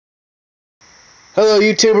Hello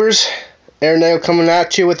YouTubers, Aaron Nail coming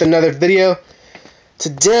at you with another video.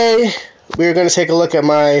 Today we're going to take a look at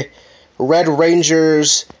my Red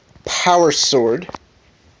Ranger's Power Sword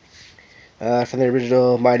from the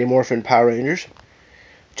original Mighty Morphin Power Rangers.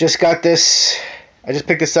 Just got this, I just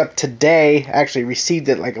picked this up today. Actually received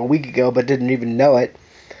it like a week ago but didn't even know it.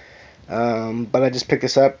 But I just picked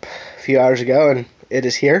this up a few hours ago and it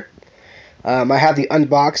is here. I have the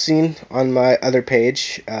unboxing on my other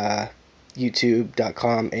page,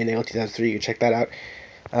 youtube.com/anail2003. You can check that out.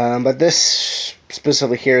 But this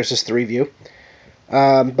specifically here is just the review.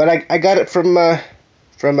 But I got it from a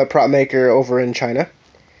prop maker over in China.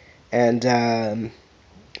 And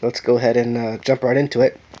let's go ahead and jump right into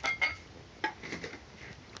it.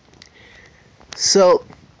 So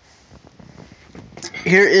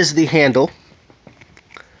here is the handle.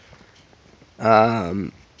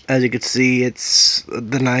 As you can see, it's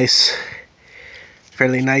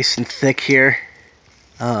fairly nice and thick here.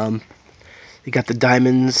 You got the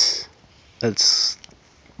diamonds. That's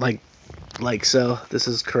like so. This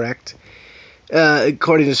is correct.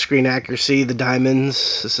 According to screen accuracy, the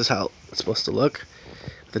diamonds. This is how it's supposed to look.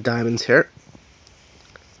 The diamonds here.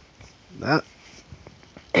 That.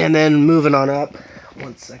 And then moving on up.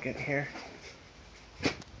 1 second here.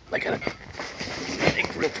 I gotta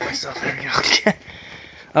make room for myself. There we go.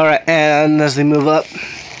 Alright, and as they move up,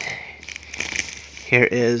 here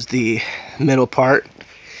is the middle part.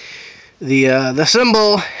 The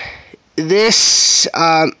symbol, this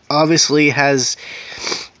obviously has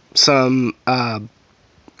some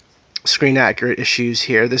screen accurate issues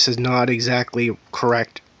here. This is not exactly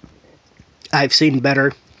correct. I've seen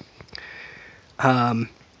better. Then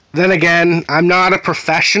again, I'm not a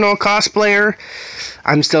professional cosplayer.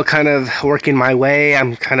 I'm still kind of working my way.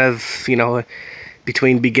 I'm kind of,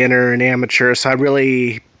 between beginner and amateur, so I'm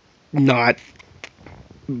really not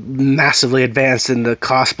massively advanced in the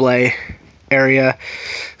cosplay area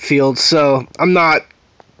field, so I'm not,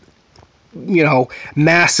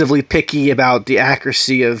 massively picky about the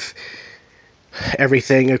accuracy of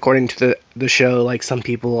everything according to the show like some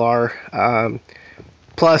people are.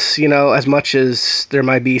 Plus, as much as there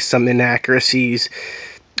might be some inaccuracies,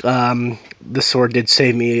 the sword did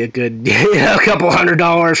save me a good a couple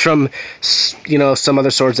 $100 from some other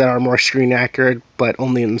swords that are more screen accurate but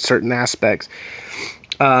only in certain aspects.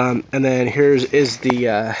 And then here's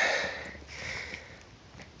the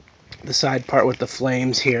side part with the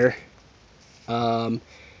flames here.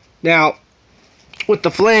 Now with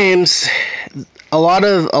the flames, a lot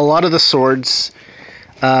of the swords,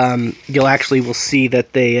 you'll actually will see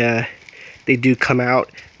that they do come out.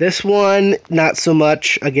 This one, not so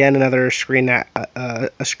much. Again, another screen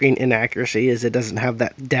inaccuracy is it doesn't have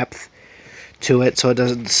that depth to it, so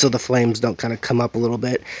the flames don't kind of come up a little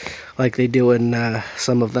bit like they do in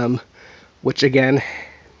some of them, which again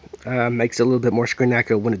makes it a little bit more screen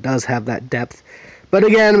accurate when it does have that depth. But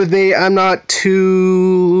again, with me, I'm not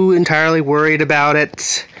too entirely worried about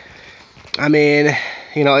it. I mean,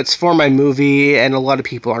 it's for my movie, and a lot of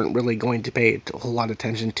people aren't really going to pay a whole lot of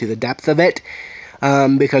attention to the depth of it,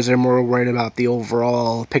 because they're more worried about the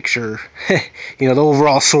overall picture, the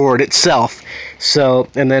overall sword itself. So,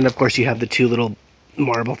 and then of course you have the two little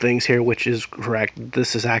marble things here, which is correct.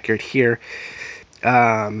 This is accurate here,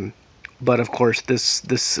 but of course this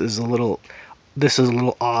is a little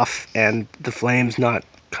off, and the flames not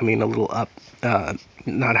coming a little up,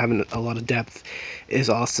 not having a lot of depth is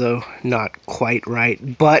also not quite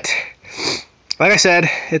right. But like I said,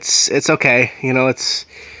 it's okay. It's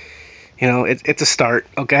a start.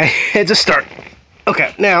 Okay, it's a start.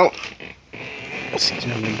 Okay, now let's see.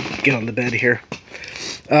 I'm gonna get on the bed here.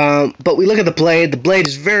 But we look at the blade. The blade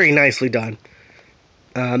is very nicely done.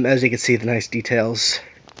 As you can see, the nice details.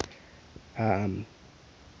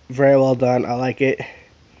 Very well done. I like it.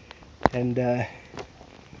 And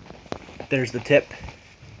there's the tip.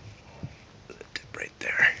 The tip right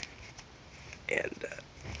there. And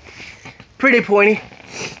pretty pointy.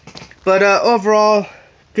 But overall,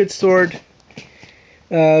 good sword.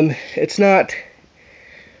 It's not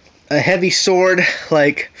a heavy sword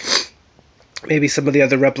like maybe some of the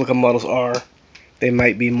other replica models are. They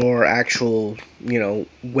might be more actual,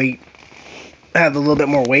 weight, have a little bit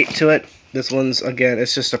more weight to it. This one's, again,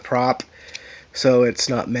 it's just a prop, so it's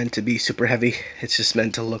not meant to be super heavy. It's just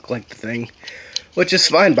meant to look like the thing, which is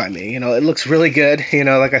fine by me. It looks really good.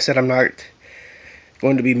 Like I said, I'm not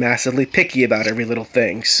going to be massively picky about every little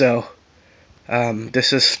thing, so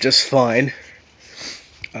this is just fine.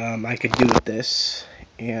 I could do with this,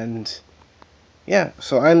 and yeah,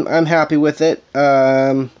 so I'm happy with it.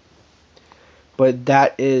 But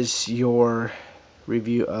that is your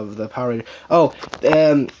review of the Power Ranger. Oh,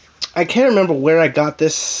 I can't remember where I got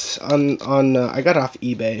this on. I got it off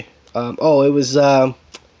eBay. Oh, it was. I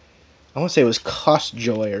want to say it was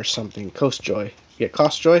Costjoy or something. Costjoy. Yeah,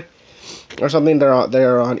 Costjoy or something. They're on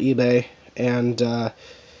eBay, and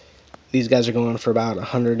these guys are going for about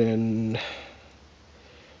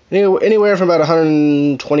anywhere from about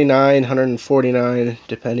 129, 149,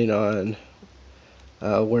 depending on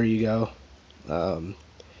where you go.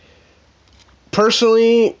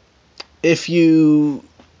 Personally, if you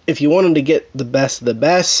wanted to get the best of the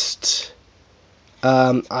best,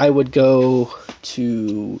 I would go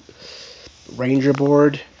to Ranger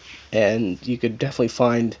board, and you could definitely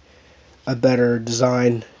find a better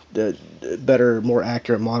design, better, more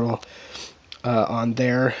accurate model on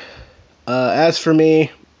there. As for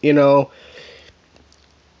me, you know,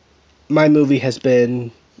 my movie has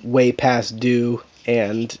been way past due,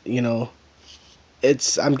 and you know,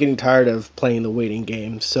 I'm getting tired of playing the waiting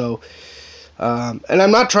game. So, and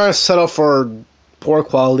I'm not trying to settle for poor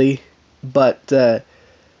quality, but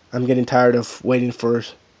I'm getting tired of waiting for,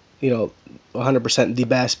 100% the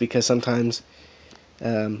best, because sometimes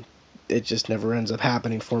it just never ends up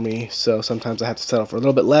happening for me. So sometimes I have to settle for a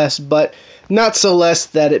little bit less, but not so less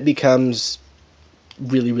that it becomes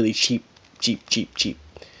really, really cheap.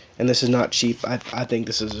 And this is not cheap. I think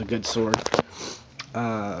this is a good sword,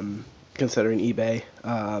 considering eBay.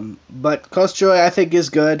 But Costjoy, I think, is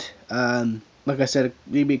good. Like I said,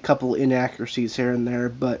 maybe a couple inaccuracies here and there,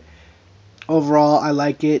 but overall, I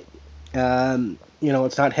like it.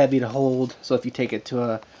 It's not heavy to hold, so if you take it to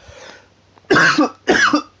a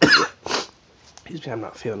excuse me, I'm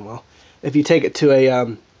not feeling well. If you take it to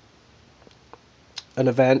an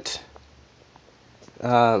event,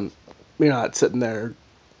 you're not sitting there,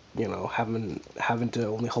 having to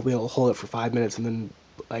only be able to hold it for 5 minutes and then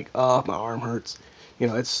like, oh, my arm hurts.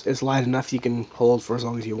 It's light enough you can hold for as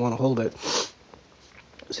long as you want to hold it, so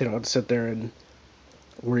you don't have to sit there and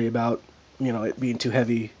worry about it being too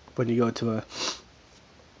heavy when you go to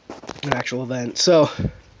an actual event. So,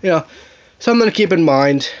 something to keep in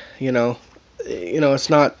mind. It's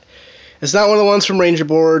not one of the ones from Ranger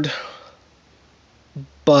Board,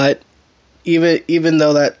 but even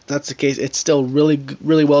though that's the case, it's still really,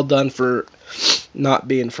 really well done for not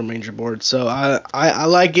being from Ranger Board. So I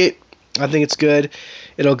like it. I think it's good.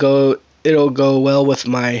 It'll go well with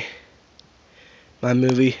my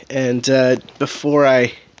movie. And before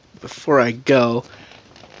I go,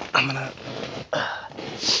 I'm gonna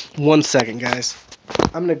 1 second, guys.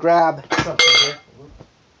 I'm gonna grab something here.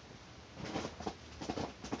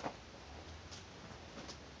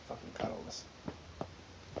 Fucking got all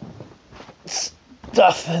this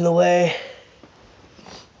stuff in the way.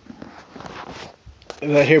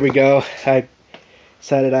 But here we go. I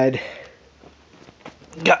decided I'd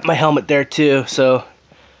got my helmet there too, so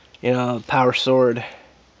power sword,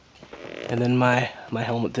 and then my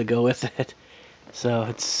helmet to go with it. So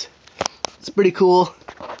it's pretty cool.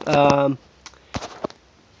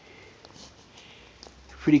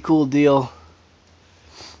 Pretty cool deal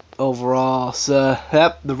overall. So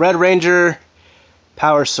yep, the Red Ranger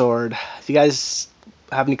power sword. If you guys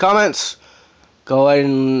have any comments, go ahead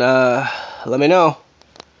and let me know.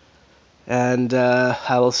 And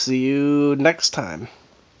I will see you next time.